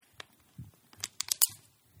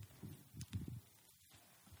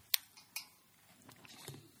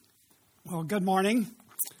Well, good morning.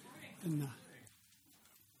 And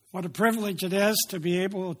what a privilege it is to be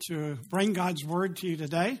able to bring God's Word to you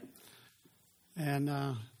today. And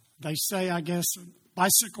they say, I guess,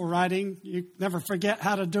 bicycle riding, you never forget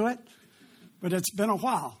how to do it, but it's been a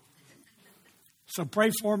while. So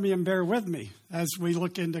pray for me and bear with me as we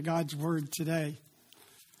look into God's Word today.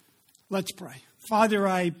 Let's pray. Father,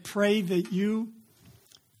 I pray that you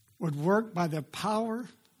would work by the power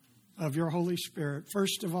of your Holy Spirit.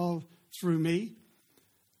 First of all, through me,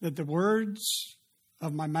 that the words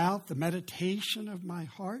of my mouth, the meditation of my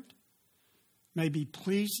heart may be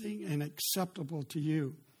pleasing and acceptable to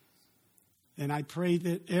you. And I pray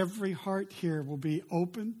that every heart here will be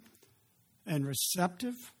open and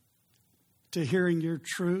receptive to hearing your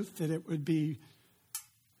truth, that it would be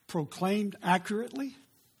proclaimed accurately,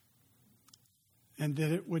 and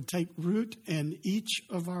that it would take root in each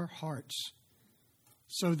of our hearts,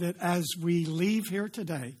 so that as we leave here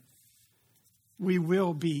today, we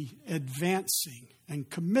will be advancing and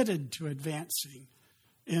committed to advancing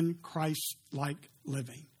in Christ-like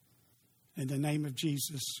living. In the name of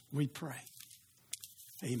Jesus, we pray.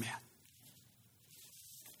 Amen.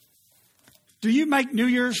 Do you make New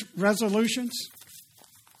Year's resolutions?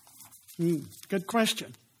 Good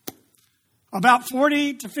question. About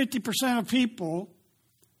 40 to 50% of people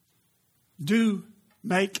do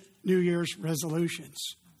make New Year's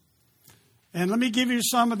resolutions. And let me give you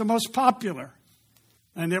some of the most popular,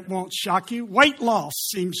 and it won't shock you. Weight loss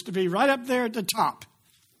seems to be right up there at the top.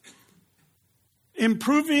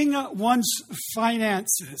 Improving one's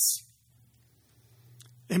finances.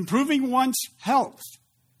 Improving one's health.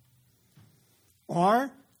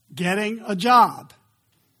 Or getting a job.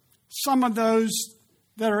 Some of those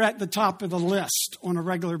that are at the top of the list on a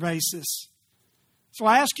regular basis. So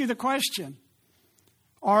I ask you the question,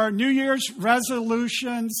 are New Year's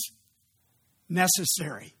resolutions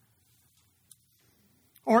necessary?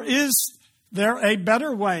 Or is there a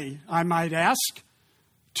better way, I might ask,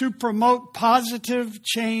 to promote positive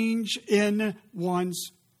change in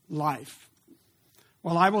one's life?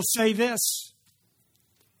 Well, I will say this.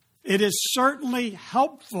 It is certainly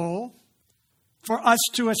helpful for us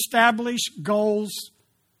to establish goals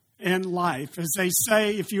in life. As they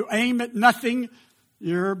say, if you aim at nothing,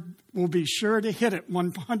 you will be sure to hit it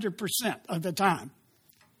 100% of the time.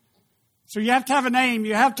 So you have to have an aim.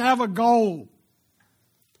 You have to have a goal.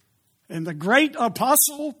 And the great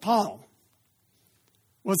Apostle Paul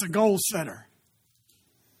was a goal setter.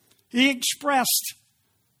 He expressed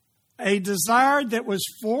a desire that was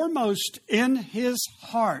foremost in his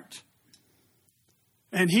heart.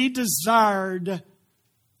 And he desired,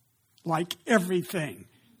 like everything,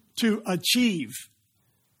 to achieve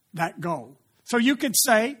that goal. So you could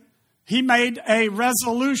say he made a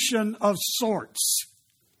resolution of sorts.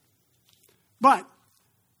 But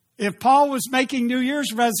if Paul was making New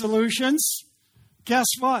Year's resolutions, guess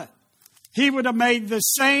what? He would have made the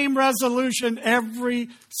same resolution every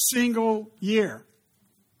single year.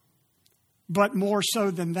 But more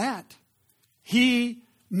so than that, he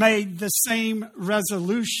made the same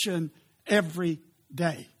resolution every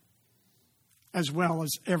day, as well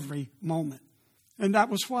as every moment. And that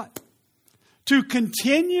was what? To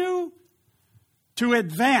continue to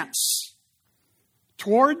advance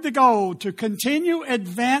toward the goal, to continue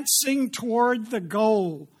advancing toward the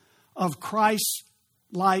goal of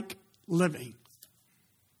Christ-like living.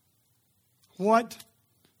 What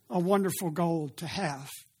a wonderful goal to have.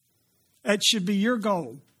 That should be your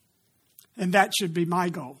goal, and that should be my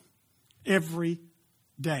goal every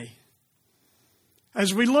day.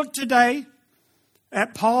 As we look today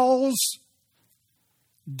at Paul's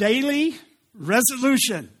daily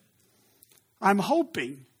resolution, I'm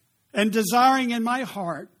hoping and desiring in my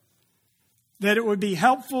heart that it would be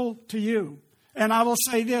helpful to you. And I will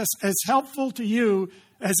say this, as helpful to you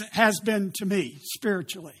as it has been to me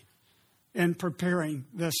spiritually in preparing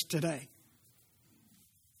this today.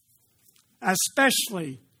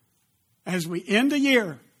 Especially as we end the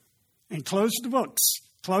year and close the books,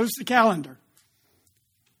 close the calendar,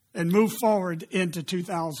 and move forward into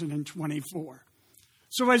 2024.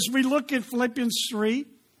 So as we look at Philippians 3,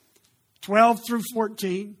 12 through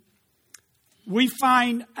 14, we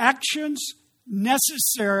find actions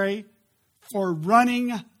necessary for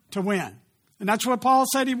running to win. And that's what Paul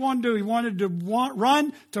said he wanted to do. He wanted to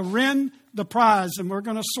run to win the prize. And we're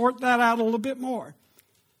going to sort that out a little bit more.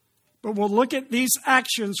 But we'll look at these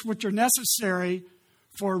actions which are necessary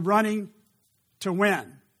for running to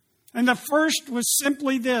win. And the first was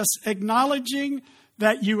simply this, acknowledging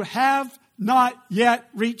that you have not yet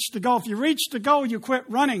reached the goal. If you reach the goal, you quit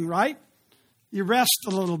running, right? You rest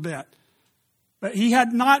a little bit. But he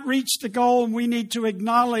had not reached the goal, and we need to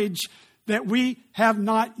acknowledge that we have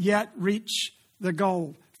not yet reached the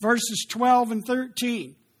goal. Verses 12 and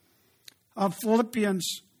 13 of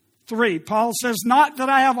Philippians 3. Paul says, not that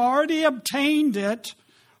I have already obtained it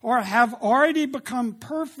or have already become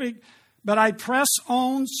perfect, but I press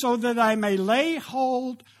on so that I may lay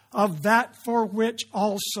hold of that for which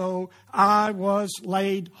also I was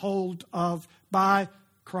laid hold of by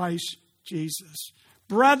Christ Jesus.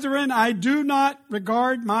 Brethren, I do not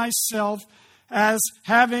regard myself as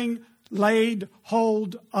having laid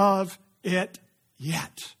hold of it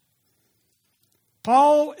yet.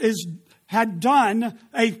 Paul had done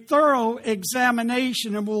a thorough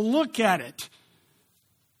examination, and we'll look at it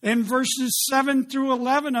in verses 7 through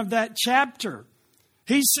 11 of that chapter.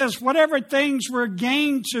 He says, whatever things were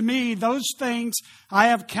gained to me, those things I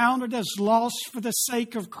have counted as loss for the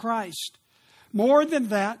sake of Christ. More than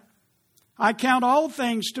that, I count all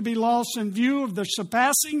things to be lost in view of the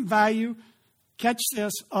surpassing value, catch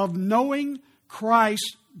this, of knowing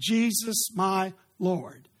Christ Jesus my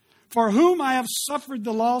Lord, for whom I have suffered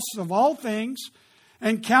the loss of all things,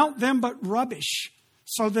 and count them but rubbish,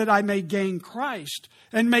 so that I may gain Christ,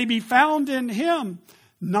 and may be found in Him,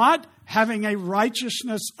 not having a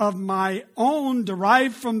righteousness of my own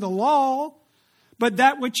derived from the law, but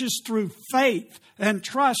that which is through faith and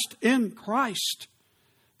trust in Christ,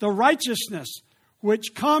 the righteousness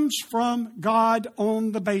which comes from God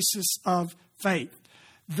on the basis of faith,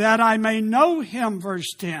 that I may know Him,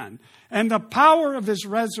 verse 10, and the power of His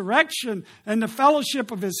resurrection and the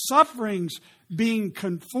fellowship of His sufferings, being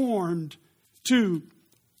conformed to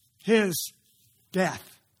His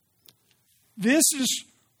death. This is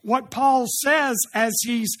what Paul says as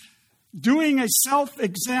he's doing a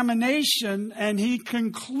self-examination, and he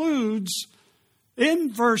concludes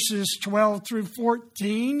in verses 12 through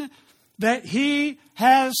 14 that he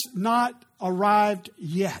has not arrived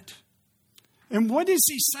yet. And what is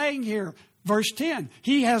he saying here? Verse 10,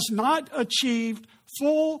 he has not achieved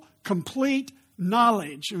full, complete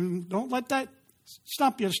knowledge. And don't let that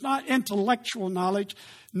stop you. It's not intellectual knowledge.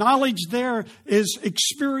 Knowledge there is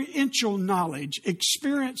experiential knowledge,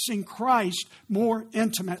 experiencing Christ more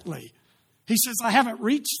intimately. He says, I haven't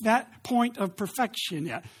reached that point of perfection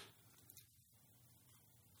yet.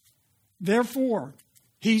 Therefore,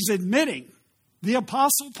 he's admitting, the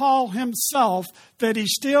Apostle Paul himself, that he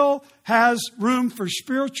still has room for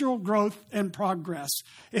spiritual growth and progress.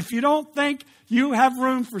 If you don't think you have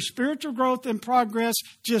room for spiritual growth and progress,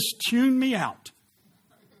 just tune me out.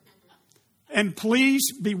 And please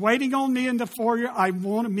be waiting on me in the foyer. I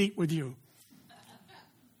want to meet with you.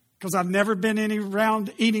 Because I've never been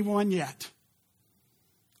around anyone yet.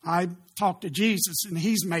 I talked to Jesus and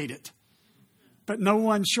He's made it. But no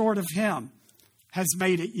one short of Him has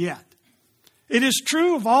made it yet. It is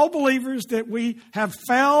true of all believers that we have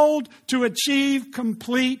failed to achieve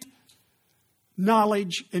complete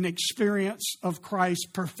knowledge and experience of Christ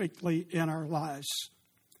perfectly in our lives.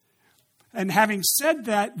 And having said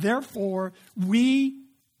that, therefore, we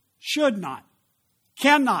should not,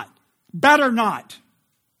 cannot, better not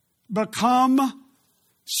become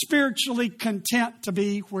spiritually content to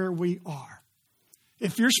be where we are.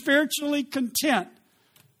 If you're spiritually content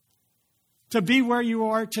to be where you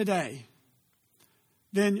are today,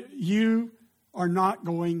 then you are not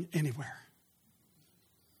going anywhere.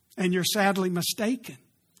 And you're sadly mistaken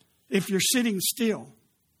if you're sitting still.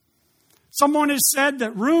 Someone has said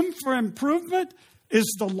that room for improvement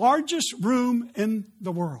is the largest room in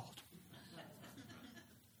the world.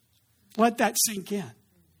 Let that sink in.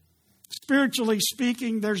 Spiritually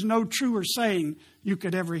speaking, there's no truer saying you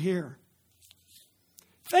could ever hear.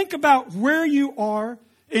 Think about where you are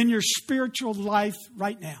in your spiritual life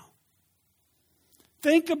right now.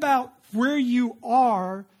 Think about where you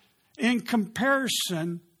are in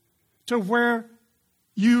comparison to where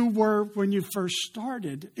you were when you first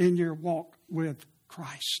started in your walk with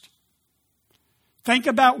Christ. Think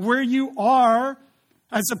about where you are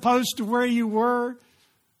as opposed to where you were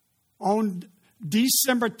on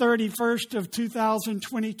December 31st of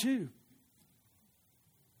 2022.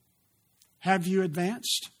 Have you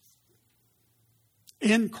advanced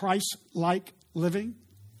in Christ-like living?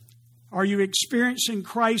 Are you experiencing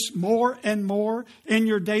Christ more and more in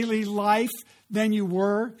your daily life than you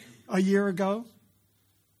were a year ago,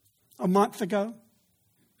 a month ago,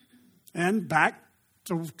 and back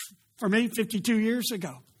to, for me, 52 years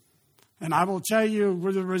ago? And I will tell you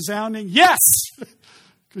with a resounding yes,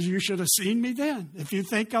 because you should have seen me then. If you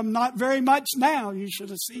think I'm not very much now, you should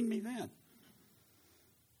have seen me then.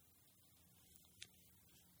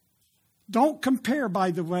 Don't compare,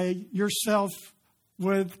 by the way, yourself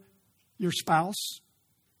with your spouse,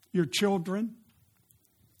 your children,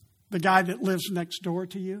 the guy that lives next door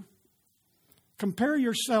to you. Compare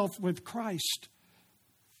yourself with Christ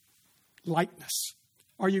likeness.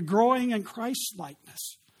 Are you growing in Christ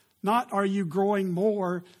likeness? Not are you growing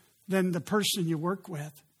more than the person you work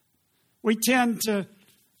with? We tend to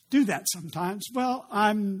do that sometimes. Well,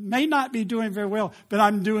 I may not be doing very well, but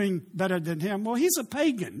I'm doing better than him. Well, he's a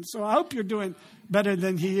pagan, so I hope you're doing better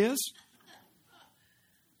than he is.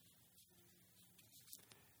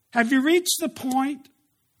 Have you reached the point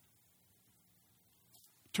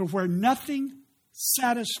to where nothing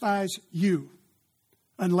satisfies you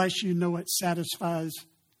unless you know it satisfies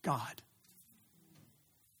God?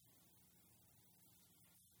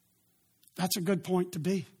 That's a good point to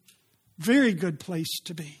be. Very good place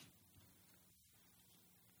to be.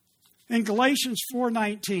 In Galatians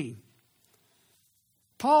 4:19,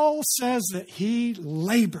 Paul says that he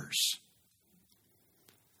labors.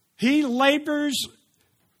 He labors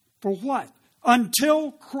for what?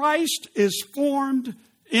 Until Christ is formed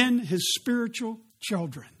in his spiritual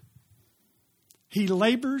children. He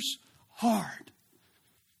labors hard,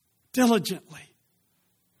 diligently,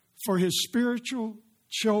 for his spiritual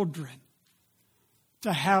children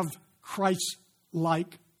to have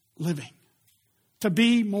Christ-like living, to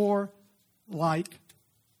be more like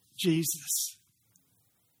Jesus.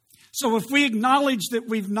 So if we acknowledge that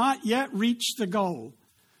we've not yet reached the goal,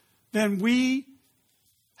 then we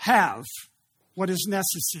have what is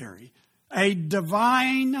necessary, a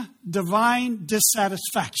divine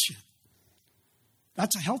dissatisfaction.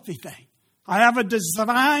 That's a healthy thing. I have a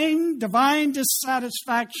divine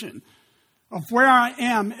dissatisfaction of where I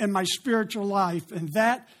am in my spiritual life, and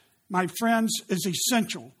that, my friends, is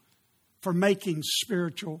essential for making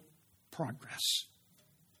spiritual progress.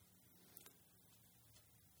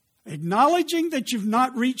 Acknowledging that you've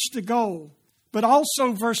not reached the goal, but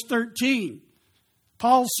also verse 13,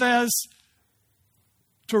 Paul says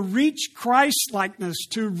to reach Christ-likeness,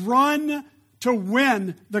 to run, to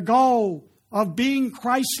win the goal of being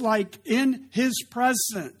Christ-like in his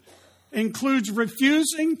presence, includes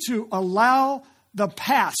refusing to allow the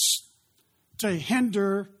past to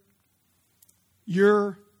hinder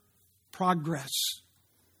your progress.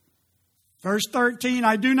 Verse 13,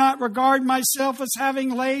 I do not regard myself as having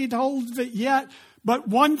laid hold of it yet, but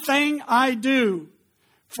one thing I do,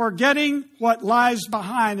 forgetting what lies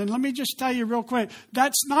behind. And let me just tell you real quick,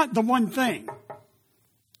 that's not the one thing.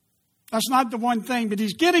 That's not the one thing, but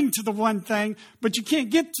he's getting to the one thing, but you can't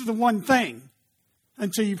get to the one thing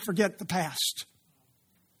until you forget the past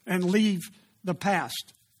and leave the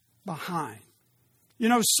past behind. You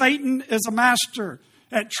know, Satan is a master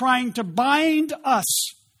at trying to bind us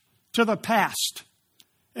to the past.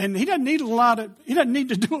 And he doesn't need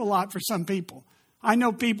to do a lot for some people. I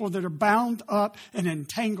know people that are bound up and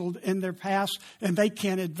entangled in their past, and they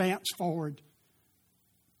can't advance forward.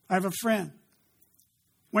 I have a friend.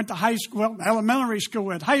 Went to high school, well, elementary school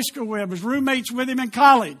with, high school with, was roommates with him in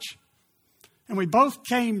college. And we both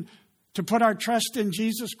came to put our trust in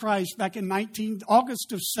Jesus Christ back in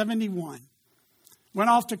August of 71. Went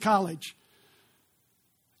off to college.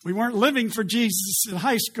 We weren't living for Jesus in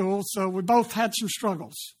high school, so we both had some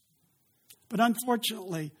struggles. But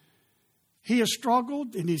unfortunately, he has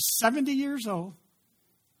struggled, and he's 70 years old,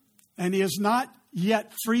 and he has not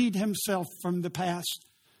yet freed himself from the past,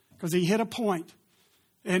 because he hit a point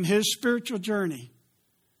in his spiritual journey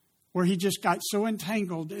where he just got so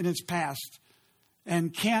entangled in his past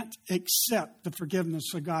and can't accept the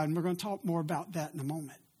forgiveness of God. And we're going to talk more about that in a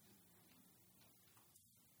moment.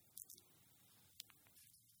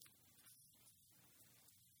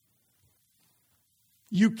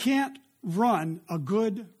 You can't run a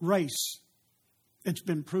good race, it's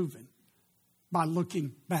been proven, by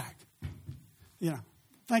looking back. You know,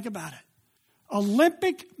 think about it.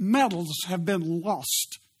 Olympic medals have been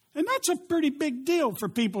lost. And that's a pretty big deal for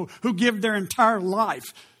people who give their entire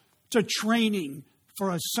life to training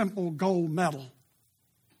for a simple gold medal.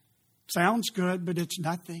 Sounds good, but it's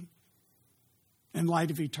nothing in light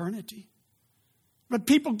of eternity. But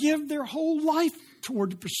people give their whole life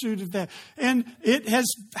toward the pursuit of that. And it has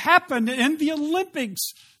happened in the Olympics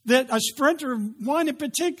that a sprinter, one in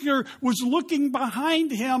particular, was looking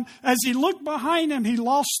behind him. As he looked behind him, he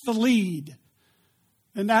lost the lead.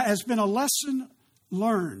 And that has been a lesson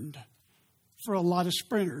learned for a lot of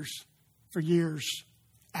sprinters for years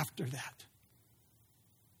after that.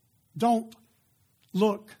 Don't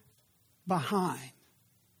look behind.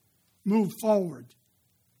 Move forward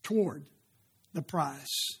toward the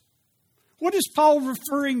prize. What is Paul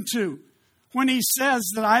referring to when he says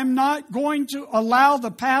that I'm not going to allow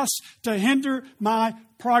the past to hinder my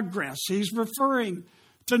progress? He's referring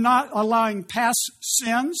to not allowing past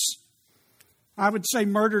sins. I would say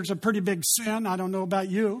murder is a pretty big sin. I don't know about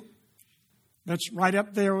you. That's right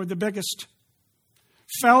up there with the biggest.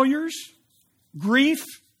 Failures, grief,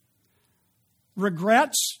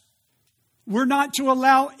 regrets. We're not to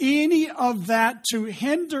allow any of that to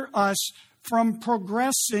hinder us from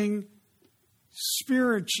progressing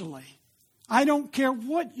spiritually. I don't care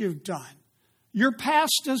what you've done. Your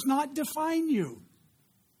past does not define you.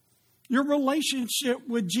 Your relationship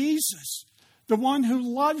with Jesus, the one who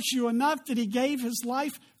loves you enough that he gave his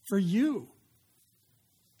life for you.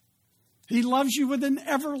 He loves you with an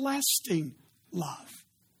everlasting love.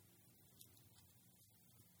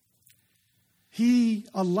 He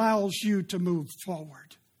allows you to move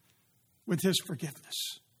forward with his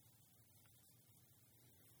forgiveness.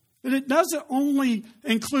 But it doesn't only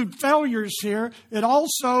include failures here. It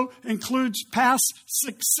also includes past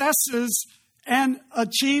successes and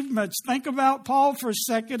achievements. Think about Paul for a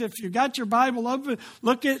second. If you got your Bible open,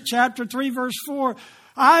 look at chapter 3, verse 4.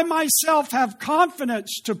 I myself have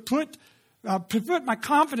confidence to put my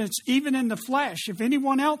confidence even in the flesh. If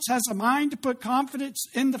anyone else has a mind to put confidence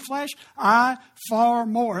in the flesh, I far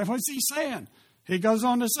more. What's he saying? He goes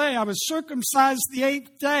on to say, I was circumcised the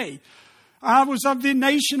 8th day. I was of the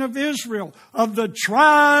nation of Israel, of the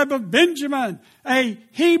tribe of Benjamin, a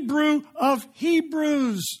Hebrew of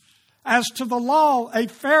Hebrews. As to the law, a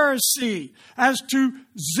Pharisee. As to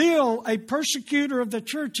zeal, a persecutor of the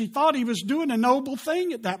church. He thought he was doing a noble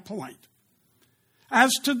thing at that point.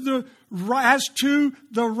 As to the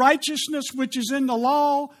righteousness which is in the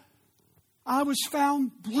law, I was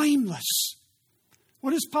found blameless.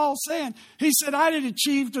 What is Paul saying? He said, I had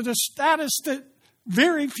achieved the status that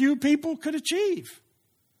very few people could achieve.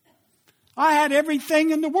 I had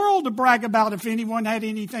everything in the world to brag about. If anyone had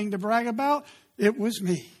anything to brag about, it was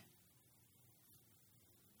me.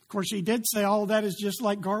 Of course, he did say all that is just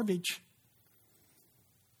like garbage.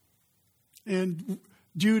 And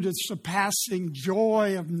due to surpassing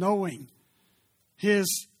joy of knowing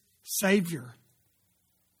his Savior,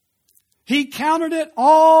 he counted it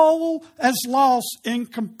all as loss in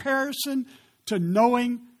comparison to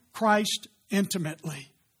knowing Christ intimately.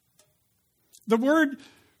 The word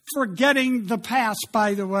forgetting the past,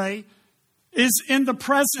 by the way, is in the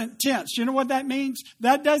present tense. You know what that means?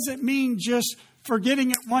 That doesn't mean just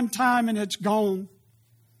forgetting it one time and it's gone.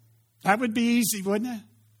 That would be easy, wouldn't it?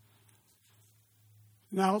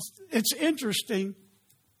 Now, it's interesting.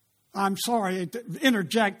 I'm sorry to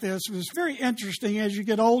interject this. It's very interesting as you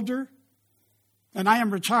get older. And I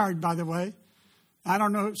am retired, by the way. I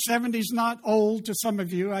don't know, 70's not old to some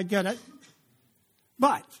of you. I get it.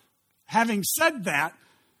 But having said that,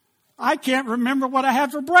 I can't remember what I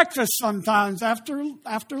had for breakfast sometimes after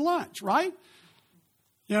lunch, right?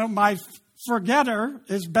 You know, my forgetter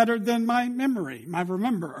is better than my memory, my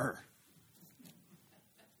rememberer.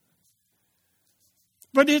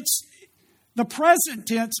 But it's the present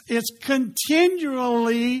tense, it's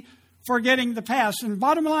continually forgetting the past. And the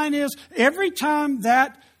bottom line is, every time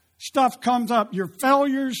that stuff comes up, your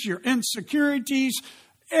failures, your insecurities,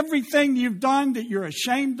 everything you've done that you're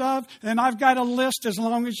ashamed of, and I've got a list as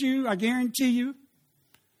long as you, I guarantee you.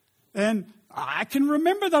 And I can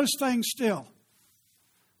remember those things still.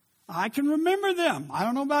 I can remember them. I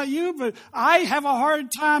don't know about you, but I have a hard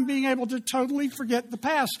time being able to totally forget the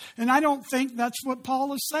past. And I don't think that's what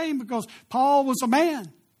Paul is saying, because Paul was a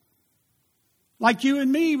man. Like you and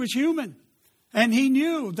me, he was human. And he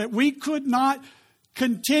knew that we could not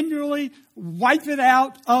continually wipe it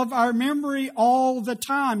out of our memory all the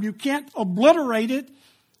time. You can't obliterate it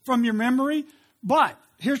from your memory. But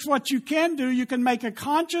here's what you can do. You can make a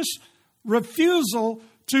conscious refusal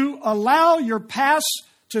to allow your past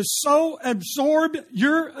to so absorb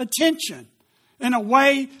your attention in a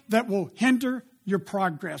way that will hinder your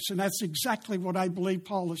progress. And that's exactly what I believe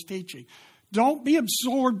Paul is teaching. Don't be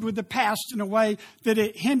absorbed with the past in a way that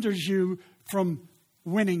it hinders you from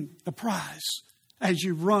winning the prize as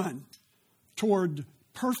you run toward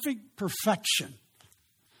perfect perfection.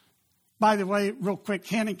 By the way, real quick,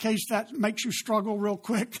 Ken, in case that makes you struggle real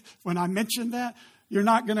quick when I mention that, you're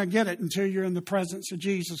not going to get it until you're in the presence of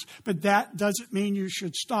Jesus. But that doesn't mean you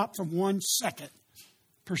should stop for 1 second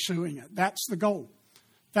pursuing it. That's the goal.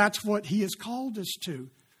 That's what he has called us to.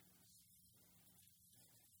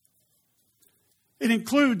 It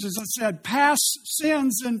includes, as I said, past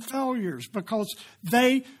sins and failures, because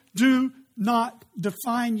they do not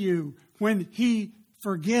define you when he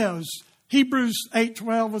forgives. Hebrews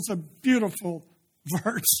 8:12 is a beautiful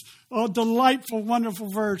verse, a delightful, wonderful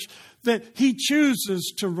verse, that he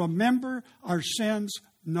chooses to remember our sins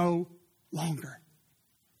no longer.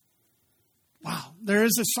 Wow, there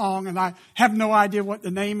is a song, and I have no idea what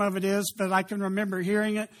the name of it is, but I can remember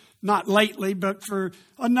hearing it, not lately, but for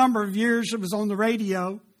a number of years it was on the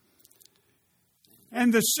radio.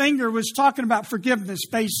 And the singer was talking about forgiveness,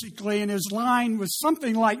 basically, and his line was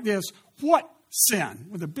something like this: what sin?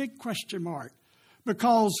 With a big question mark.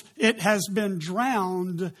 Because it has been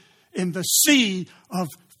drowned in the sea of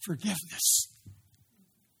forgiveness.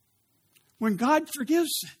 When God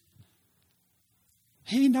forgives it,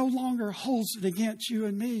 He no longer holds it against you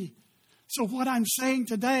and me. So what I'm saying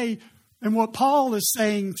today, and what Paul is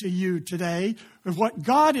saying to you today, and what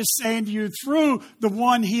God is saying to you through the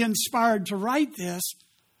one He inspired to write this,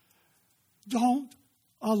 don't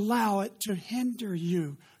allow it to hinder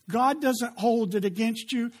you. God doesn't hold it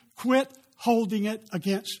against you. Quit holding it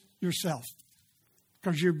against yourself,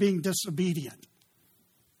 because you're being disobedient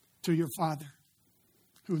to your Father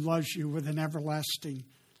who loves you with an everlasting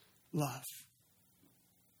love.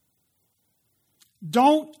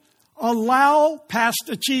 Don't allow past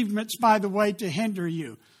achievements, by the way, to hinder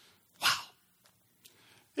you. Wow.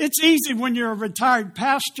 It's easy when you're a retired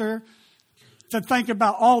pastor to think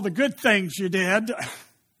about all the good things you did.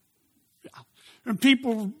 When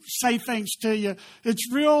people say things to you,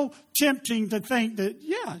 it's real tempting to think that,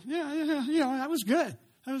 yeah, that was good.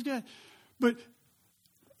 That was good. But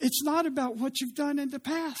it's not about what you've done in the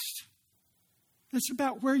past. It's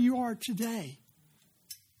about where you are today.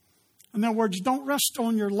 In other words, don't rest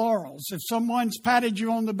on your laurels. If someone's patted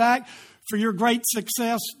you on the back for your great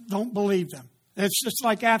success, don't believe them. It's just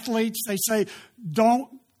like athletes. They say, don't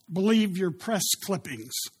believe your press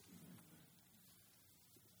clippings.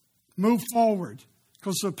 Move forward,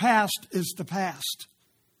 because the past is the past.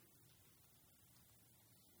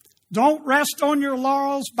 Don't rest on your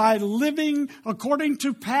laurels by living according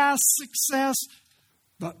to past success,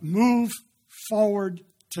 but move forward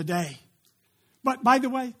today. But by the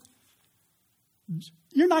way,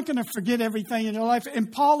 you're not going to forget everything in your life.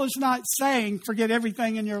 And Paul is not saying forget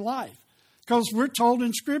everything in your life, because we're told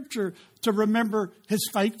in Scripture to remember His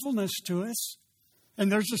faithfulness to us.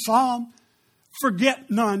 And there's a psalm, forget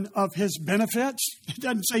none of His benefits. It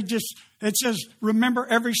doesn't say it says remember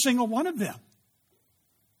every single one of them.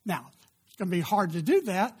 Now, it's going to be hard to do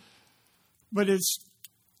that, but it's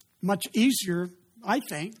much easier, I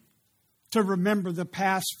think, to remember the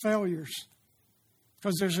past failures,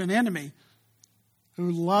 because there's an enemy who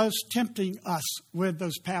loves tempting us with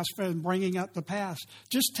those past failures and bringing up the past.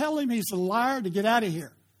 Just tell him he's a liar to get out of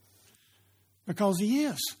here, because he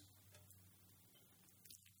is.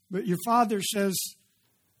 But your Father says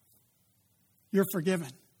you're forgiven.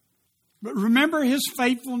 But remember His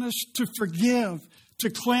faithfulness to forgive, to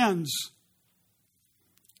cleanse.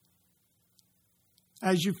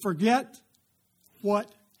 As you forget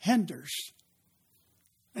what hinders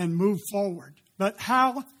and move forward. But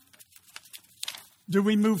how do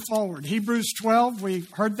we move forward? Hebrews 12, we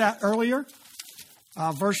heard that earlier,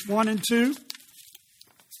 verse 1 and 2.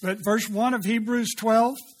 But verse 1 of Hebrews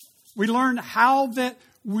 12, we learn how that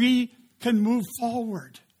we can move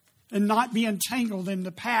forward and not be entangled in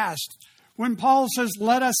the past. When Paul says,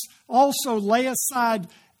 let us also lay aside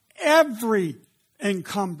every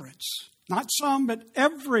encumbrance, not some, but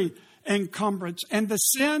every encumbrance, and the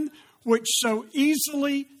sin which so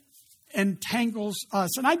easily entangles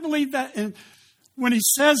us. And I believe that when he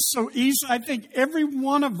says so easy, I think every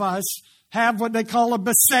one of us have what they call a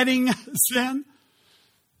besetting sin.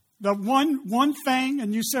 The one thing,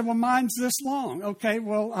 and you said, well, mine's this long. Okay,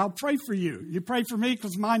 well, I'll pray for you. You pray for me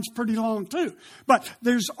because mine's pretty long too. But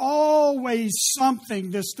there's always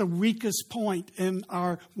something that's the weakest point in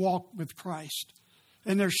our walk with Christ.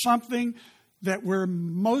 And there's something that we're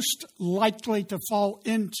most likely to fall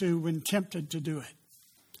into when tempted to do it.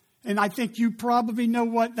 And I think you probably know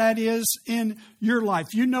what that is in your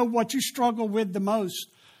life. You know what you struggle with the most.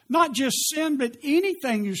 Not just sin, but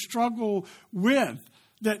anything you struggle with.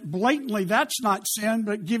 That blatantly that's not sin,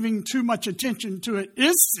 but giving too much attention to it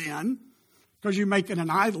is sin, because you make it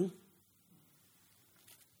an idol.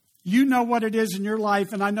 You know what it is in your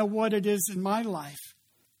life, and I know what it is in my life.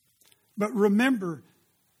 But remember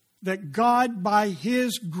that God, by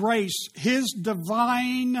His grace, His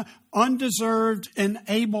divine, undeserved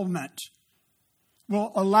enablement,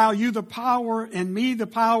 will allow you the power and me the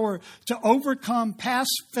power to overcome past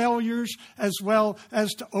failures as well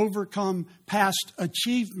as to overcome past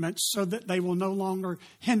achievements, so that they will no longer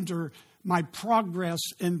hinder my progress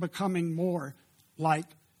in becoming more like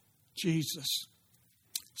Jesus.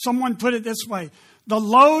 Someone put it this way: the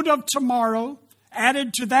load of tomorrow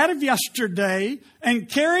added to that of yesterday and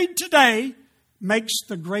carried today makes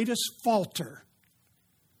the greatest falter.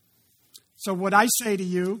 So what I say to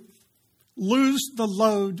you, lose the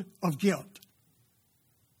load of guilt.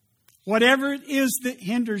 Whatever it is that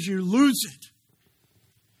hinders you, lose it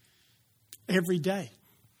every day.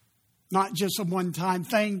 not just a one-time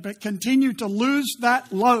thing, but continue to lose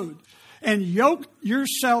that load and yoke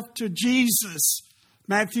yourself to Jesus.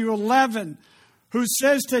 Matthew 11, who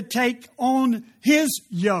says to take on His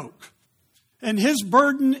yoke. And His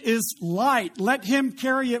burden is light. Let Him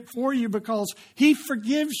carry it for you because He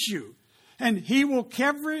forgives you. And He will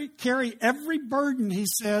carry every burden, He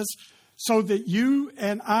says, so that you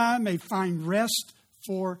and I may find rest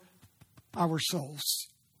for our souls.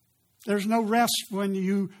 There's no rest when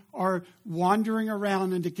you are wandering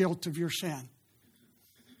around in the guilt of your sin,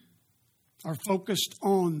 are focused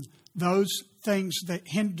on those things that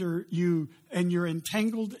hinder you and you're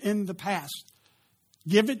entangled in the past.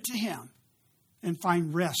 Give it to Him and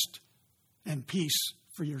find rest and peace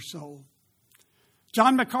for your soul.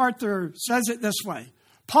 John MacArthur says it this way.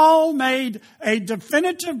 Paul made a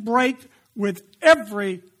definitive break with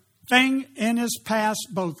everything in his past,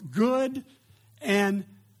 both good and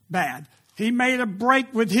bad. He made a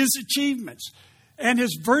break with his achievements and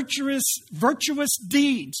his virtuous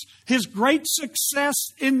deeds, his great success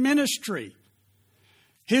in ministry,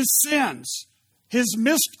 his sins, his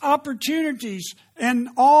missed opportunities, and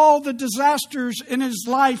all the disasters in his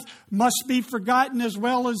life must be forgotten as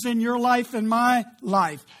well as in your life and my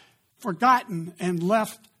life. Forgotten and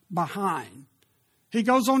left behind. He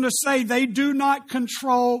goes on to say they do not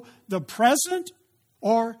control the present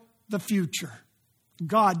or the future.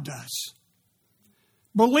 God does.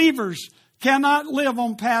 Believers cannot live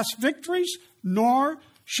on past victories, nor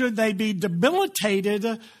should they be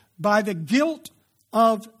debilitated by the guilt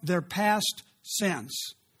of their past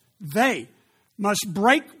sins. They must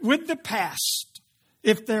break with the past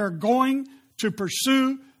if they're going to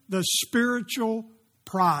pursue the spiritual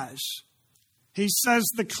prize. He says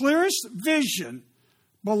the clearest vision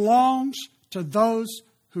belongs to those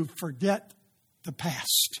who forget the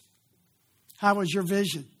past. How is your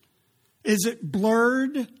vision? Is it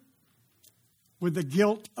blurred with the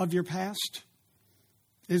guilt of your past?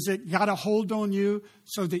 Is it got a hold on you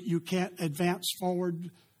so that you can't advance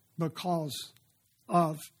forward because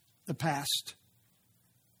of the past?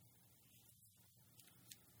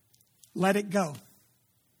 Let it go.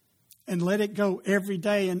 And let it go every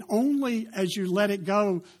day. And only as you let it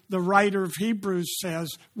go, the writer of Hebrews says,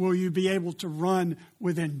 will you be able to run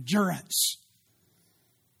with endurance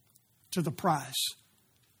to the prize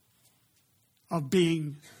of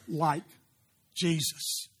being like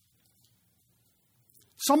Jesus.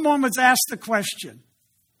 Someone was asked the question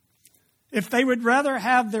if they would rather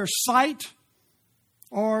have their sight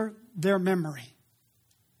or their memory.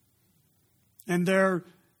 And their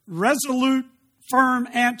resolute, firm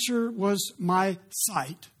answer was my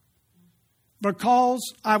sight. Because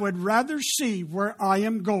I would rather see where I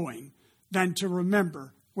am going than to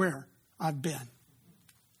remember where I've been.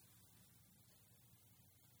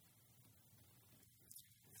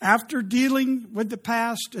 After dealing with the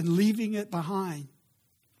past and leaving it behind,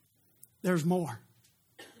 there's more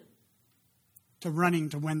to running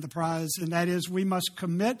to win the prize. And that is we must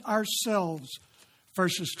commit ourselves.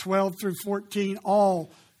 Verses 12 through 14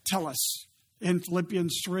 all tell us in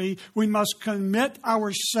Philippians 3. We must commit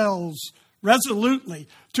ourselves resolutely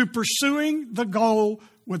to pursuing the goal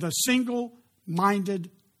with a single-minded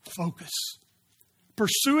focus.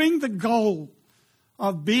 Pursuing the goal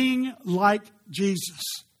of being like Jesus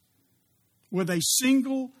with a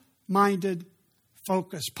single-minded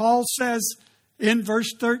focus. Paul says in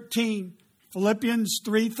verse 13, Philippians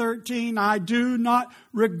 3:13, I do not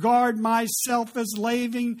regard myself as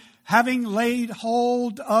having laid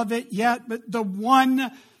hold of it yet, but the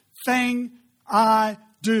one thing I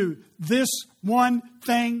do. This one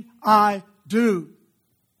thing I do.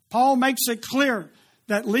 Paul makes it clear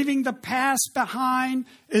that leaving the past behind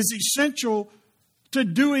is essential to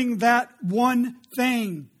doing that one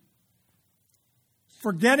thing.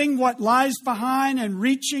 Forgetting what lies behind and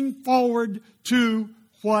reaching forward to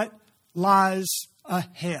what lies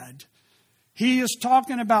ahead. He is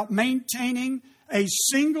talking about maintaining a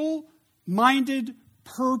single-minded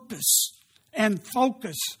purpose and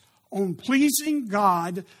focus on pleasing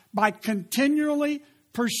God by continually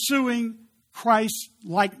pursuing Christ's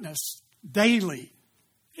likeness daily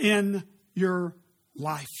in your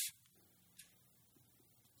life.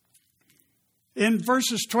 In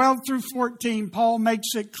verses 12 through 14, Paul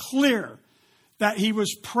makes it clear that he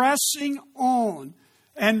was pressing on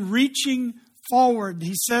and reaching forward.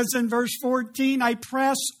 He says in verse 14, I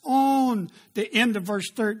press on. The end of verse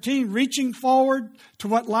 13, reaching forward to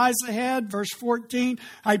what lies ahead. Verse 14,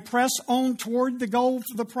 I press on toward the goal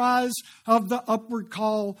for the prize of the upward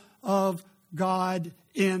call of God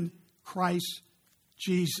in Christ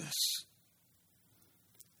Jesus.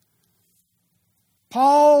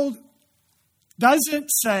 Paul doesn't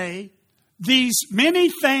say these many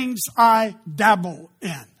things I dabble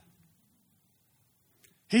in.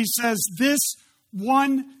 He says, this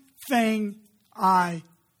one thing I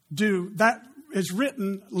do. That is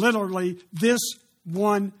written literally, this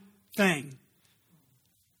one thing.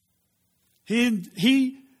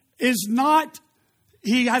 He is not,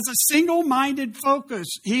 he has a single-minded focus.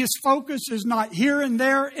 His focus is not here and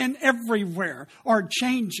there and everywhere or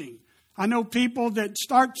changing. I know people that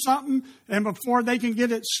start something and before they can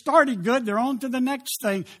get it started good, they're on to the next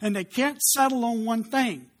thing and they can't settle on one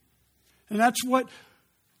thing. And that's what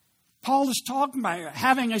Paul is talking about,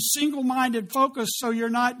 having a single-minded focus so you're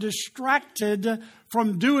not distracted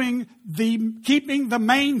from keeping the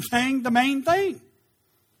main thing the main thing.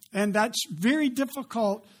 And that's very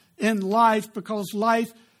difficult in life because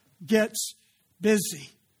life gets busy.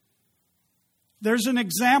 There's an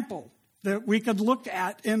example that we could look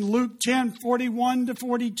at in Luke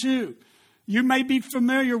 10:41-42. You may be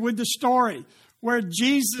familiar with the story where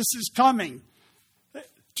Jesus is coming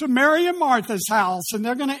to Mary and Martha's house, and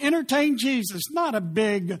they're going to entertain Jesus. Not a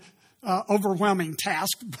big, overwhelming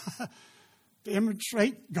task to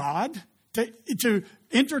demonstrate God, to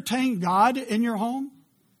entertain God in your home.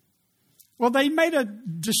 Well, they made a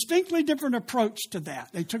distinctly different approach to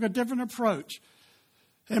that. They took a different approach.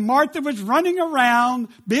 And Martha was running around,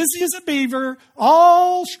 busy as a beaver,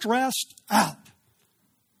 all stressed out.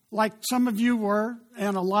 Like some of you were,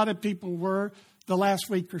 and a lot of people were, the last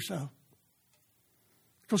week or so.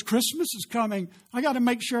 Because Christmas is coming. I got to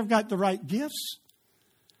make sure I've got the right gifts.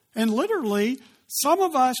 And literally, some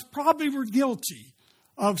of us probably were guilty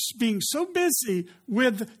of being so busy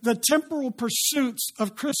with the temporal pursuits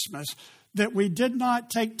of Christmas that we did not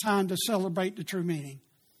take time to celebrate the true meaning.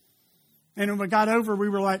 And when we got over, we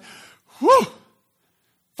were like, whew,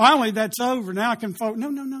 finally that's over. Now I can focus.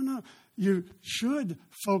 No. You should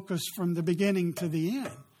focus from the beginning to the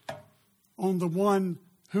end on the one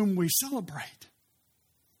whom we celebrate.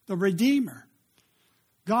 The Redeemer.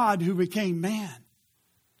 God who became man.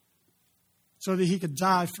 So that he could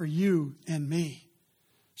die for you and me.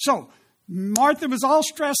 So, Martha was all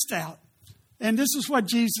stressed out. And this is what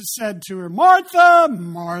Jesus said to her. Martha,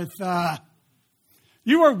 Martha,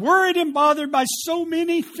 you are worried and bothered by so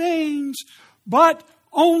many things, but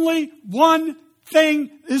only one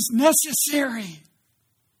thing is necessary.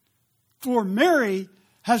 For Mary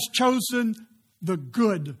has chosen the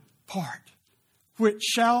good part, which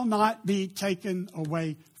shall not be taken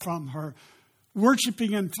away from her.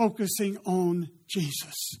 Worshiping and focusing on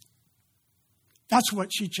Jesus. That's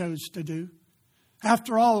what she chose to do.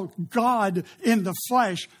 After all, God in the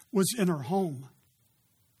flesh was in her home.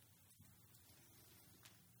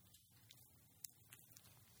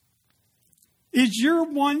 Is your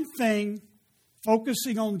one thing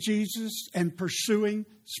focusing on Jesus and pursuing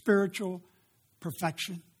spiritual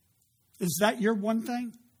perfection? Is that your one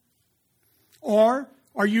thing? Or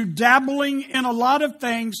are you dabbling in a lot of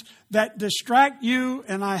things that distract you,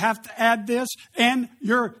 and I have to add this, and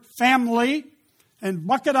your family? And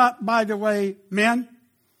bucket up, by the way, men.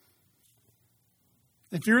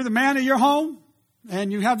 If you're the man of your home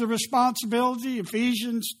and you have the responsibility,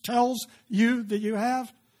 Ephesians tells you that you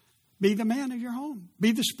have, be the man of your home.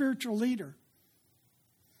 Be the spiritual leader.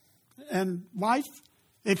 And wife,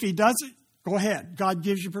 if he does it, go ahead. God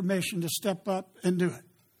gives you permission to step up and do it.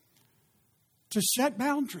 To set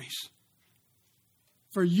boundaries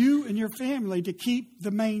for you and your family to keep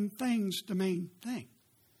the main things the main thing.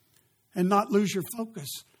 And not lose your focus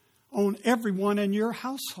on everyone in your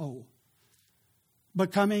household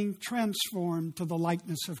becoming transformed to the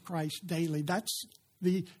likeness of Christ daily. That's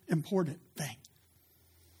the important thing.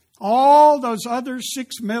 All those other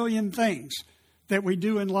 6 million things that we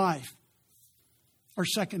do in life are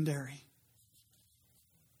secondary.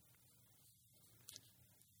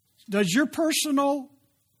 Does your personal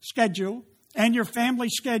schedule and your family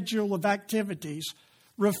schedule of activities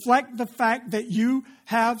reflect the fact that you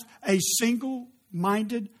have a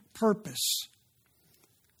single-minded purpose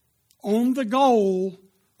on the goal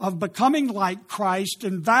of becoming like Christ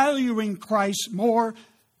and valuing Christ more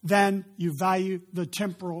than you value the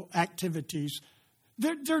temporal activities?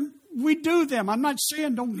 We do them. I'm not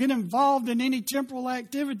saying don't get involved in any temporal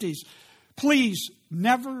activities. Please,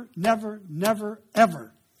 never,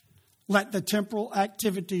 ever let the temporal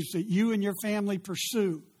activities that you and your family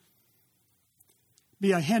pursue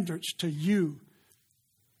be a hindrance to you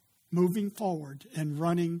moving forward and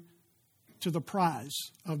running to the prize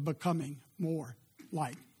of becoming more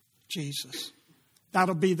like Jesus.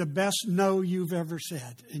 That'll be the best no you've ever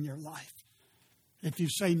said in your life. If you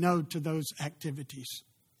say no to those activities,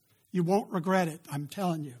 you won't regret it, I'm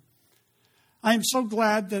telling you. I am so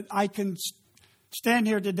glad that I can stand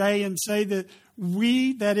here today and say that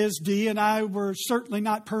we, that is Dee and I, were certainly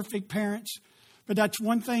not perfect parents. But that's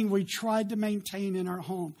one thing we tried to maintain in our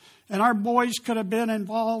home. And our boys could have been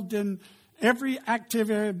involved in every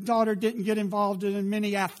activity. Our daughter didn't get involved in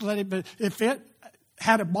many athletic, but if it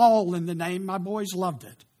had a ball in the name, my boys loved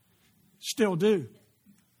it. Still do.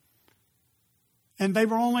 And they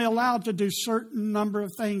were only allowed to do certain number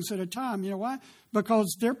of things at a time. You know why?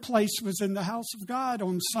 Because their place was in the house of God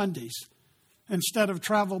on Sundays instead of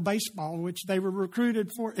travel baseball, which they were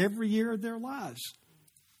recruited for every year of their lives.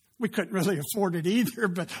 We couldn't really afford it either,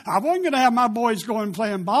 but I wasn't going to have my boys going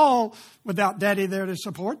playing ball without Daddy there to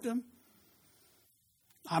support them.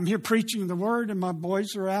 I'm here preaching the Word, and my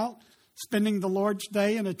boys are out spending the Lord's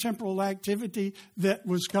Day in a temporal activity that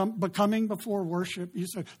was becoming before worship. You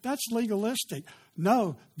say, that's legalistic.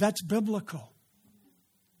 No, that's biblical.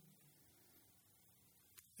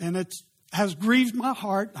 And it has grieved my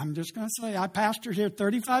heart. I'm just going to say, I pastored here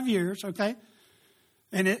 35 years, okay?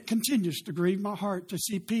 And it continues to grieve my heart to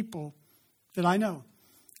see people that I know,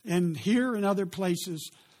 and here and other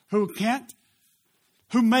places, who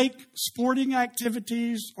make sporting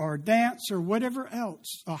activities or dance or whatever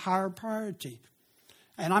else a higher priority.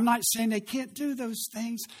 And I'm not saying they can't do those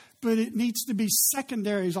things, but it needs to be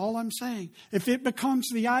secondary is all I'm saying. If it becomes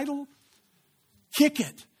the idol, kick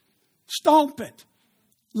it, stomp it,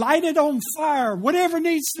 light it on fire, whatever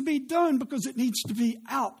needs to be done, because it needs to be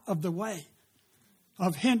out of the way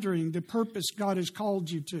of hindering the purpose God has called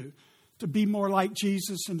you to be more like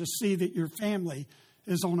Jesus and to see that your family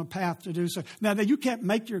is on a path to do so. Now, you can't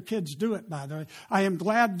make your kids do it, by the way. I am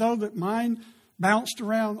glad, though, that mine bounced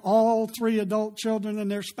around. All 3 adult children and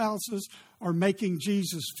their spouses are making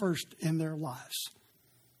Jesus first in their lives.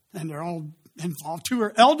 And they're all involved. 2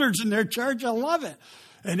 are elders in their church. I love it.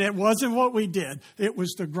 And it wasn't what we did. It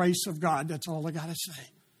was the grace of God. That's all I got to say.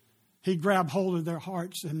 He grabbed hold of their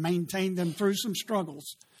hearts and maintained them through some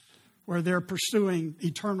struggles where they're pursuing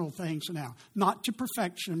eternal things now. Not to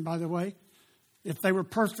perfection, by the way. If they were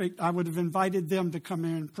perfect, I would have invited them to come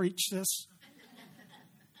in and preach this.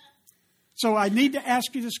 So I need to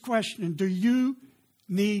ask you this question. Do you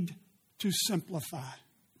need to simplify?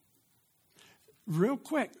 Real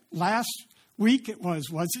quick, last week it was,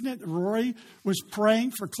 wasn't it? Rory was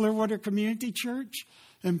praying for Clearwater Community Church,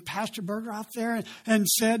 and Pastor Berger out there and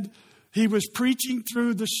said he was preaching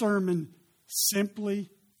through the sermon, Simply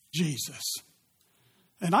Jesus.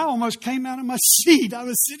 And I almost came out of my seat. I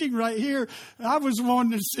was sitting right here. I was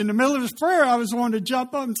wanting to, in the middle of his prayer, I was wanting to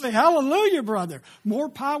jump up and say, hallelujah, brother. More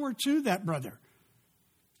power to that, brother.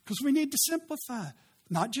 Because we need to simplify,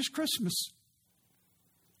 not just Christmas.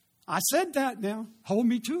 I said that now. Hold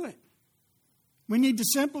me to it. We need to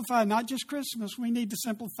simplify, not just Christmas. We need to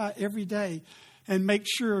simplify every day and make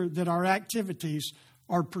sure that our activities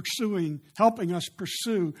are helping us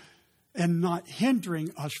pursue and not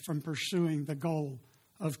hindering us from pursuing the goal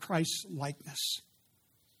of Christ's likeness.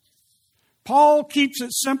 Paul keeps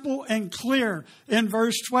it simple and clear. In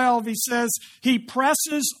verse 12, he says, he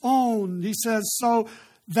presses on. He says, so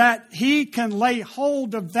that he can lay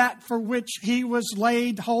hold of that for which he was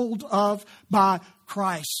laid hold of by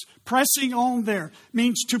Christ. Pressing on there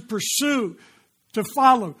means to pursue, to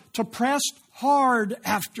follow, to press hard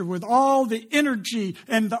after with all the energy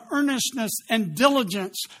and the earnestness and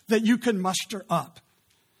diligence that you can muster up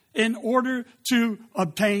in order to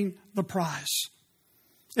obtain the prize.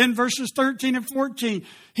 In verses 13 and 14,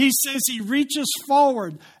 he says he reaches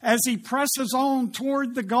forward as he presses on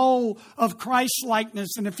toward the goal of Christ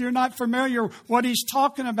likeness. And if you're not familiar, what he's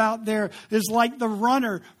talking about there is like the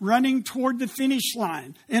runner running toward the finish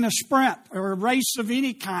line in a sprint or a race of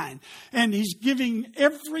any kind. And he's giving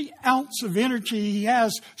every ounce of energy he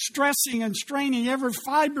has, stressing and straining every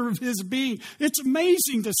fiber of his being. It's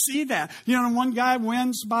amazing to see that. You know, one guy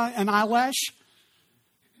wins by an eyelash,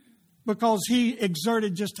 because he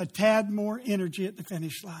exerted just a tad more energy at the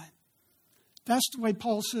finish line. That's the way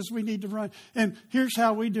Paul says we need to run. And here's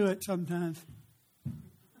how we do it sometimes.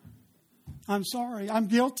 I'm sorry. I'm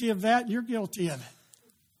guilty of that. You're guilty of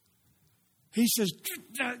it. He says,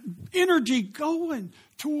 energy going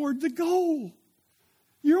toward the goal.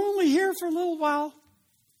 You're only here for a little while.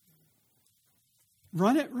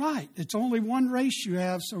 Run it right. It's only one race you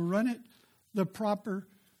have, so run it the proper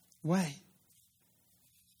way.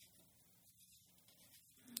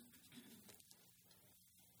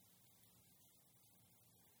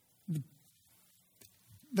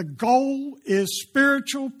 The goal is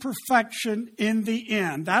spiritual perfection in the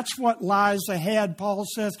end. That's what lies ahead, Paul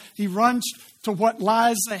says. He runs to what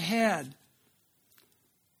lies ahead.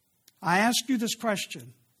 I ask you this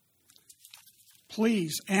question.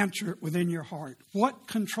 Please answer it within your heart. What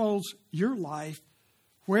controls your life?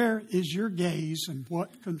 Where is your gaze, and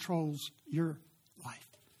what controls your life?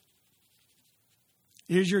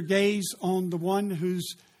 Is your gaze on the one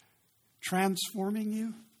who's transforming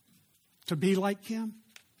you to be like him?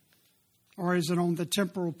 Or is it on the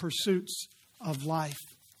temporal pursuits of life?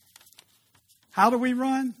 How do we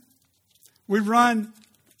run? We run,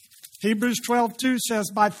 Hebrews 12:2 says,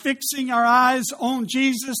 by fixing our eyes on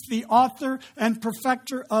Jesus, the author and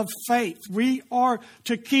perfecter of faith. We are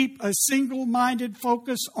to keep a single-minded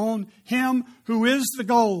focus on him who is the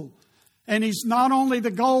goal. And he's not only the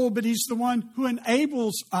goal, but he's the one who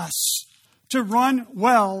enables us to run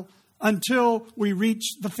well until we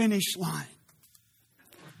reach the finish line.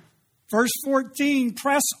 Verse 14,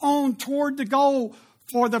 press on toward the goal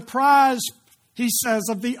for the prize, he says,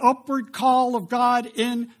 of the upward call of God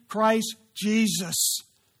in Christ Jesus.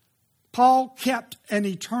 Paul kept an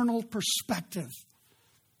eternal perspective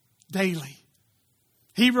daily.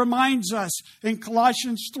 He reminds us in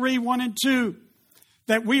Colossians 3:1-2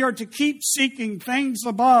 that we are to keep seeking things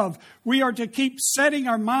above. We are to keep setting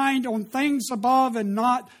our mind on things above and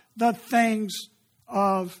not the things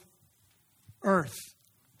of earth.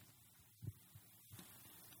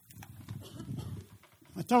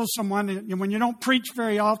 I told someone, when you don't preach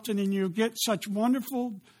very often and you get such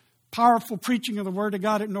wonderful, powerful preaching of the Word of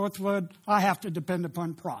God at Northwood, I have to depend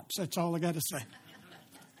upon props. That's all I got to say.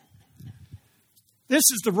 This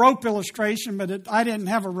is the rope illustration, but I didn't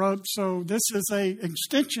have a rope, so this is an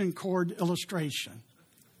extension cord illustration.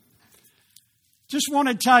 Just want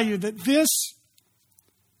to tell you that this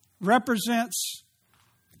represents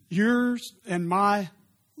yours and my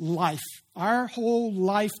life, our whole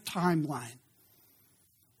life timeline.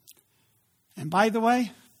 And by the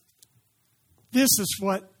way, this is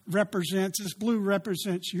what represents, this blue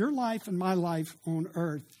represents your life and my life on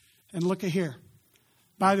earth. And look at here.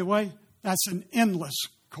 By the way, that's an endless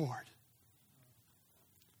cord.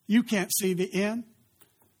 You can't see the end.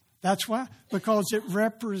 That's why, because it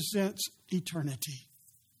represents eternity.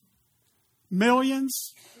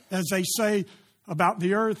 Millions, as they say about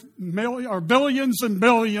the earth, or billions and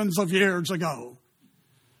billions of years ago.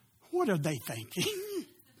 What are they thinking?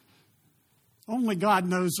 Only God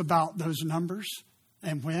knows about those numbers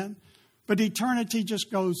and when. But eternity just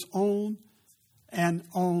goes on and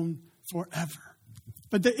on forever.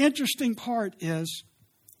 But the interesting part is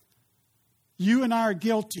you and I are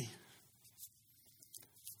guilty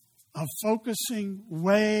of focusing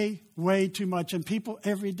way, way too much. And people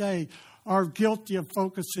every day are guilty of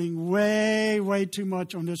focusing way, way too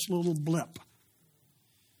much on this little blip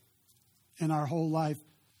in our whole life.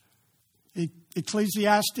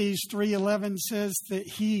 Ecclesiastes 3:11 says that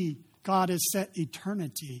God has set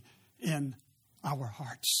eternity in our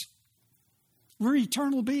hearts. We're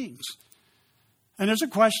eternal beings. And there's a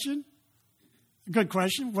good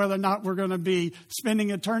question, whether or not we're going to be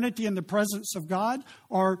spending eternity in the presence of God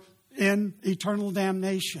or in eternal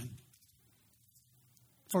damnation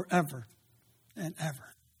forever and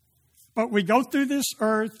ever. But we go through this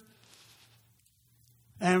earth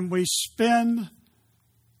and we spend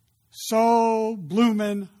so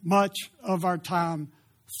blooming much of our time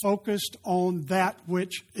focused on that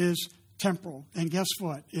which is temporal. And guess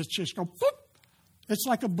what? It's just go, whoop. It's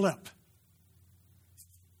like a blip.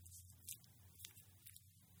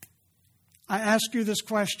 I ask you this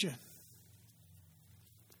question.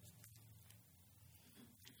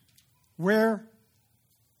 Where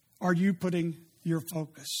are you putting your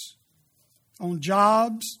focus? On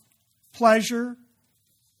jobs, pleasure,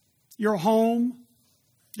 your home,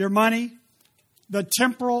 your money, the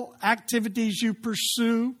temporal activities you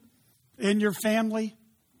pursue in your family?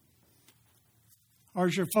 Or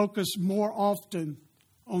is your focus more often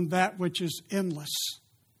on that which is endless,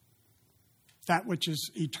 that which is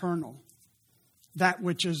eternal, that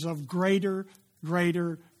which is of greater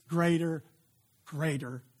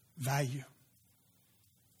value?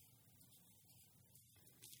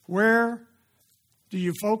 Where do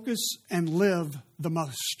you focus and live the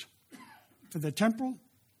most? For the temporal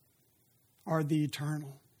or the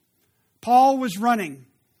eternal? Paul was running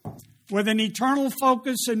with an eternal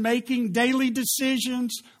focus and making daily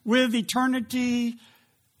decisions with eternity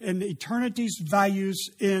and eternity's values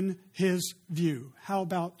in his view. How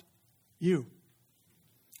about you?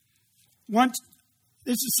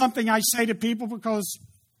 This is something I say to people because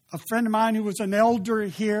a friend of mine who was an elder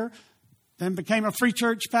here, then became a free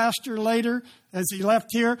church pastor later as he left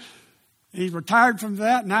here. He retired from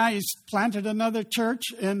that. Now he's planted another church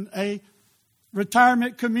in a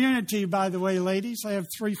retirement community, by the way, ladies. I have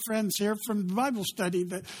 3 friends here from the Bible study.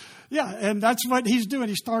 And that's what he's doing.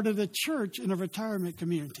 He started a church in a retirement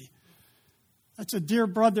community. That's a dear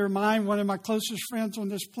brother of mine, one of my closest friends on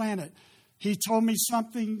this planet. He told me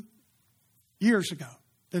something years ago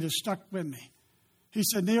that has stuck with me. He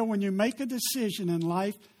said, Neil, when you make a decision in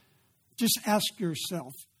life, just ask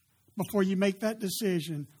yourself, before you make that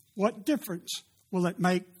decision, what difference will it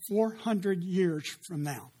make 400 years from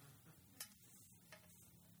now?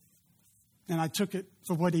 And I took it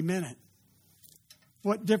for what he meant.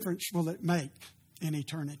 What difference will it make in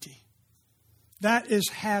eternity? That is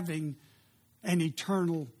having an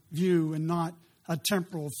eternal view and not a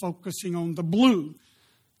temporal, focusing on the blue,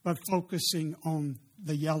 but focusing on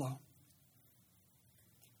the yellow.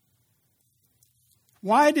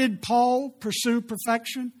 Why did Paul pursue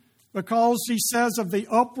perfection? Because he says of the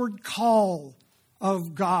upward call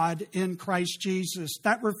of God in Christ Jesus.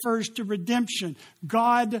 That refers to redemption.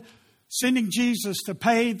 God sending Jesus to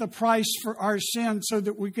pay the price for our sin so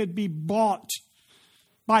that we could be bought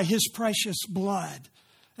by His precious blood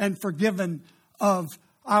and forgiven of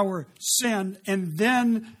our sin. And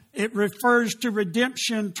then it refers to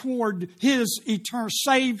redemption toward His eternal,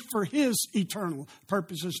 saved for His eternal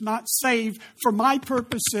purposes. Not saved for my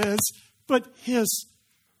purposes, but His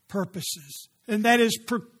purposes. And that is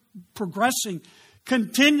progressing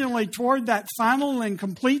continually toward that final and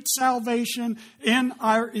complete salvation in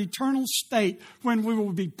our eternal state when we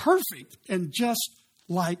will be perfect and just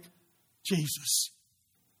like Jesus.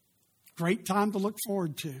 Great time to look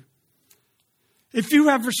forward to. If you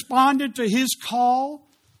have responded to His call,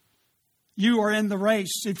 you are in the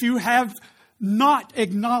race. If you have not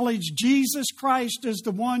acknowledged Jesus Christ as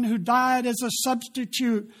the one who died as a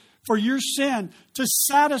substitute for your sin to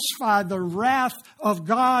satisfy the wrath of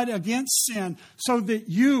God against sin so that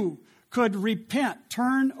you could repent,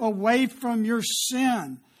 turn away from your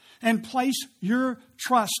sin, and place your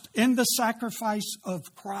trust in the sacrifice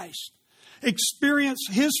of Christ. Experience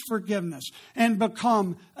His forgiveness and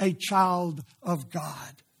become a child of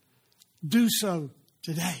God. Do so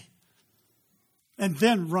today. And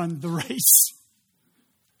then run the race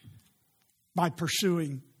by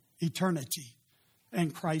pursuing eternity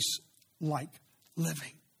and Christ-like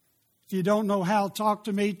living. If you don't know how, talk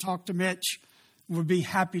to me, talk to Mitch. We'll be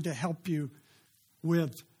happy to help you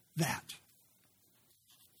with that.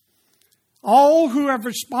 All who have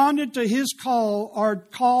responded to His call are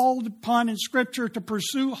called upon in Scripture to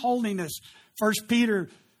pursue holiness. 1 Peter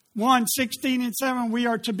 1:16-17, we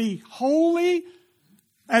are to be holy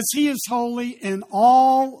as He is holy in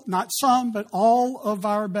all, not some, but all of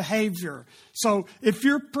our behavior. So if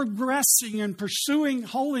you're progressing and pursuing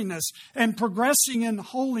holiness and progressing in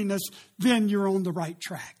holiness, then you're on the right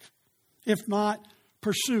track. If not,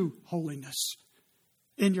 pursue holiness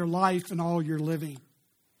in your life and all your living.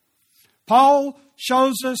 Paul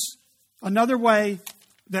shows us another way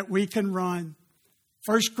that we can run.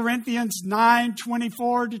 1 Corinthians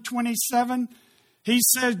 9:24-27. He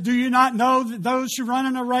says, do you not know that those who run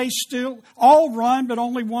in a race still all run, but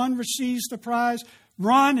only one receives the prize?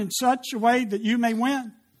 Run in such a way that you may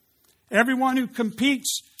win. Everyone who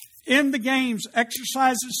competes in the games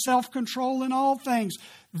exercises self-control in all things.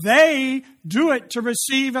 They do it to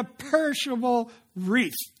receive a perishable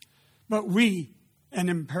wreath, but we an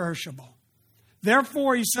imperishable.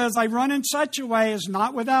 Therefore, he says, I run in such a way as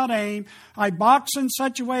not without aim. I box in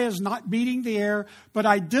such a way as not beating the air, but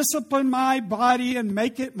I discipline my body and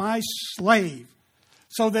make it my slave,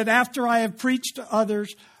 so that after I have preached to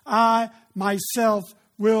others, I myself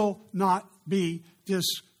will not be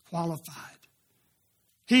disqualified.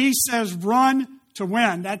 He says, run to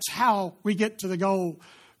win. That's how we get to the goal.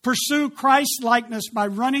 Pursue Christ-likeness by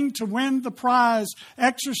running to win the prize,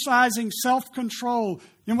 exercising self-control.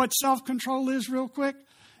 You know what self-control is real quick?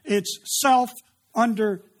 It's self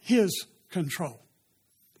under His control.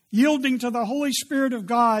 Yielding to the Holy Spirit of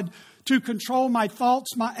God to control my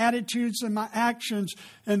thoughts, my attitudes, and my actions.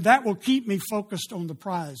 And that will keep me focused on the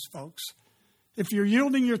prize, folks. If you're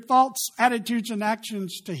yielding your thoughts, attitudes, and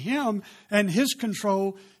actions to Him and His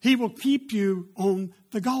control, He will keep you on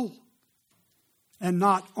the goal and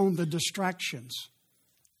not on the distractions.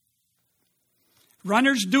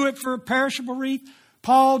 Runners do it for a perishable wreath.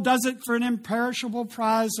 Paul does it for an imperishable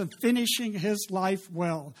prize of finishing his life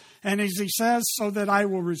well. And as he says, so that I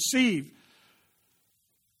will receive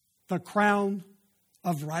the crown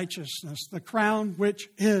of righteousness, the crown which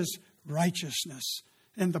is righteousness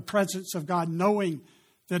in the presence of God, knowing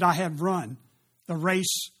that I have run the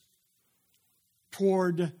race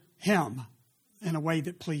toward Him in a way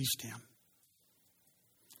that pleased Him.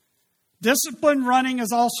 Discipline running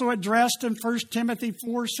is also addressed in 1 Timothy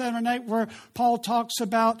 4:7-8, where Paul talks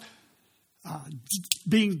about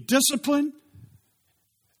being disciplined.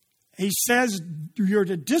 He says you're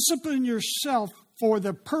to discipline yourself for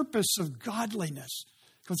the purpose of godliness.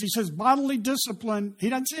 Because he says bodily discipline, he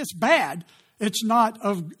doesn't say it's bad. It's not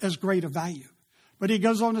of as great a value. But he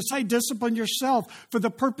goes on to say, discipline yourself for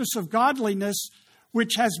the purpose of godliness,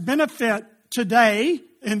 which has benefit today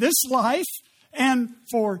in this life and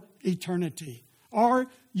for eternity. Are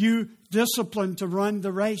you disciplined to run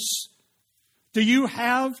the race? Do you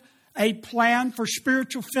have a plan for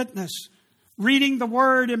spiritual fitness? Reading the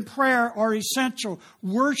Word and prayer are essential.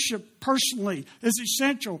 Worship personally is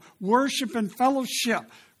essential. Worship and fellowship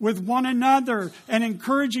with one another and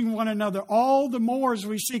encouraging one another, all the more as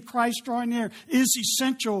we see Christ drawing near, is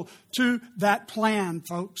essential to that plan,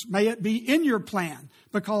 folks. May it be in your plan,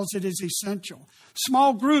 because it is essential.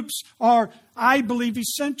 Small groups are, I believe,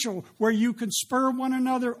 essential, where you can spur one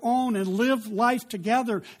another on and live life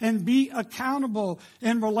together and be accountable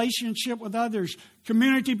in relationship with others.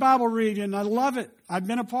 Community Bible reading, I love it. I've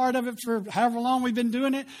been a part of it for however long we've been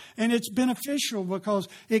doing it, and it's beneficial because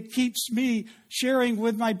it keeps me sharing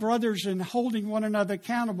with my brothers and holding one another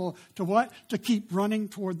accountable to what? To keep running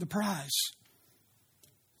toward the prize.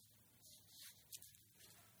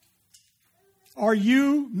 Are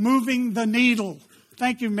you moving the needle?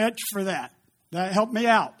 Thank you, Mitch, for that. That helped me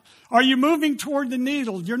out. Are you moving toward the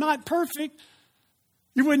needle? You're not perfect.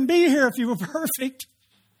 You wouldn't be here if you were perfect.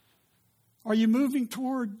 Are you moving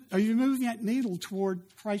that needle toward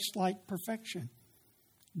Christ-like perfection?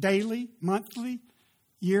 Daily, monthly,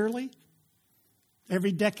 yearly,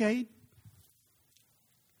 every decade?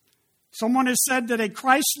 Someone has said that a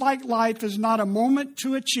Christ-like life is not a moment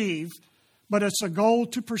to achieve, but it's a goal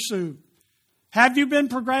to pursue. Have you been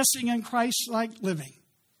progressing in Christ-like living?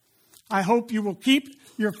 I hope you will keep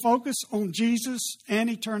your focus on Jesus and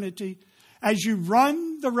eternity as you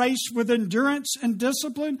run the race with endurance and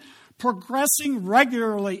discipline, progressing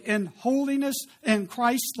regularly in holiness and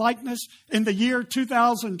Christ-likeness in the year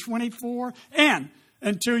 2024, and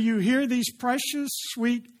until you hear these precious,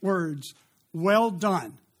 sweet words, "Well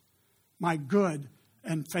done, my good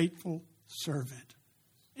and faithful servant."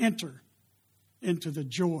 Enter into the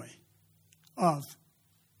joy of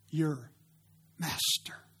your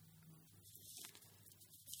master.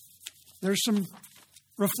 There's some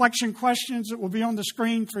reflection questions that will be on the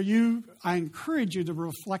screen for you. I encourage you to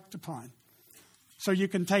reflect upon so you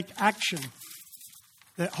can take action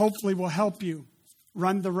that hopefully will help you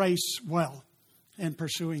run the race well in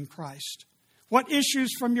pursuing Christ. What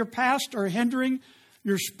issues from your past are hindering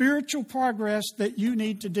your spiritual progress that you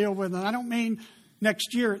need to deal with? And I don't mean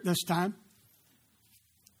next year at this time.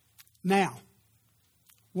 Now,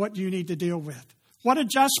 what do you need to deal with? What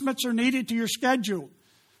adjustments are needed to your schedule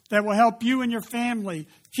that will help you and your family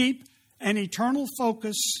keep an eternal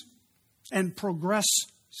focus and progress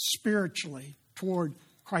spiritually toward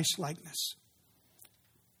Christ-likeness?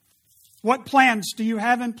 What plans do you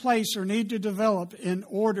have in place or need to develop in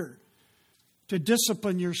order to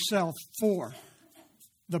discipline yourself for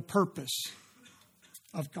the purpose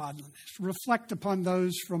of godliness? Reflect upon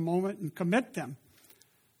those for a moment and commit them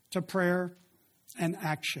to prayer and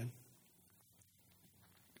action.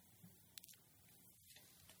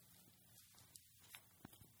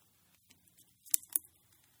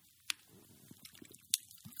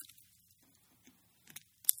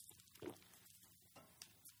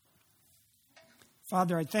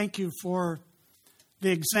 Father, I thank you for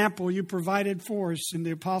the example you provided for us in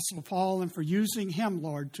the Apostle Paul and for using him,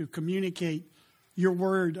 Lord, to communicate your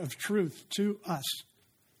word of truth to us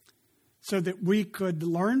so that we could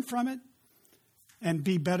learn from it and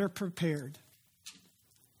be better prepared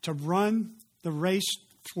to run the race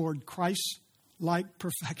toward Christ-like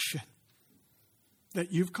perfection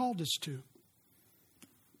that you've called us to,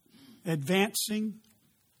 advancing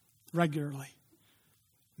regularly,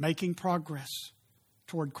 making progress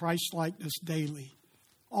toward Christ-likeness daily,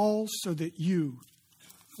 all so that you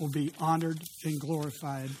will be honored and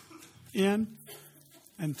glorified in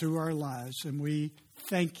and through our lives. And we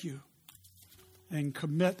thank you and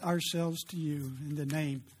commit ourselves to you in the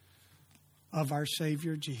name of our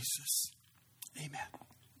Savior Jesus. Amen.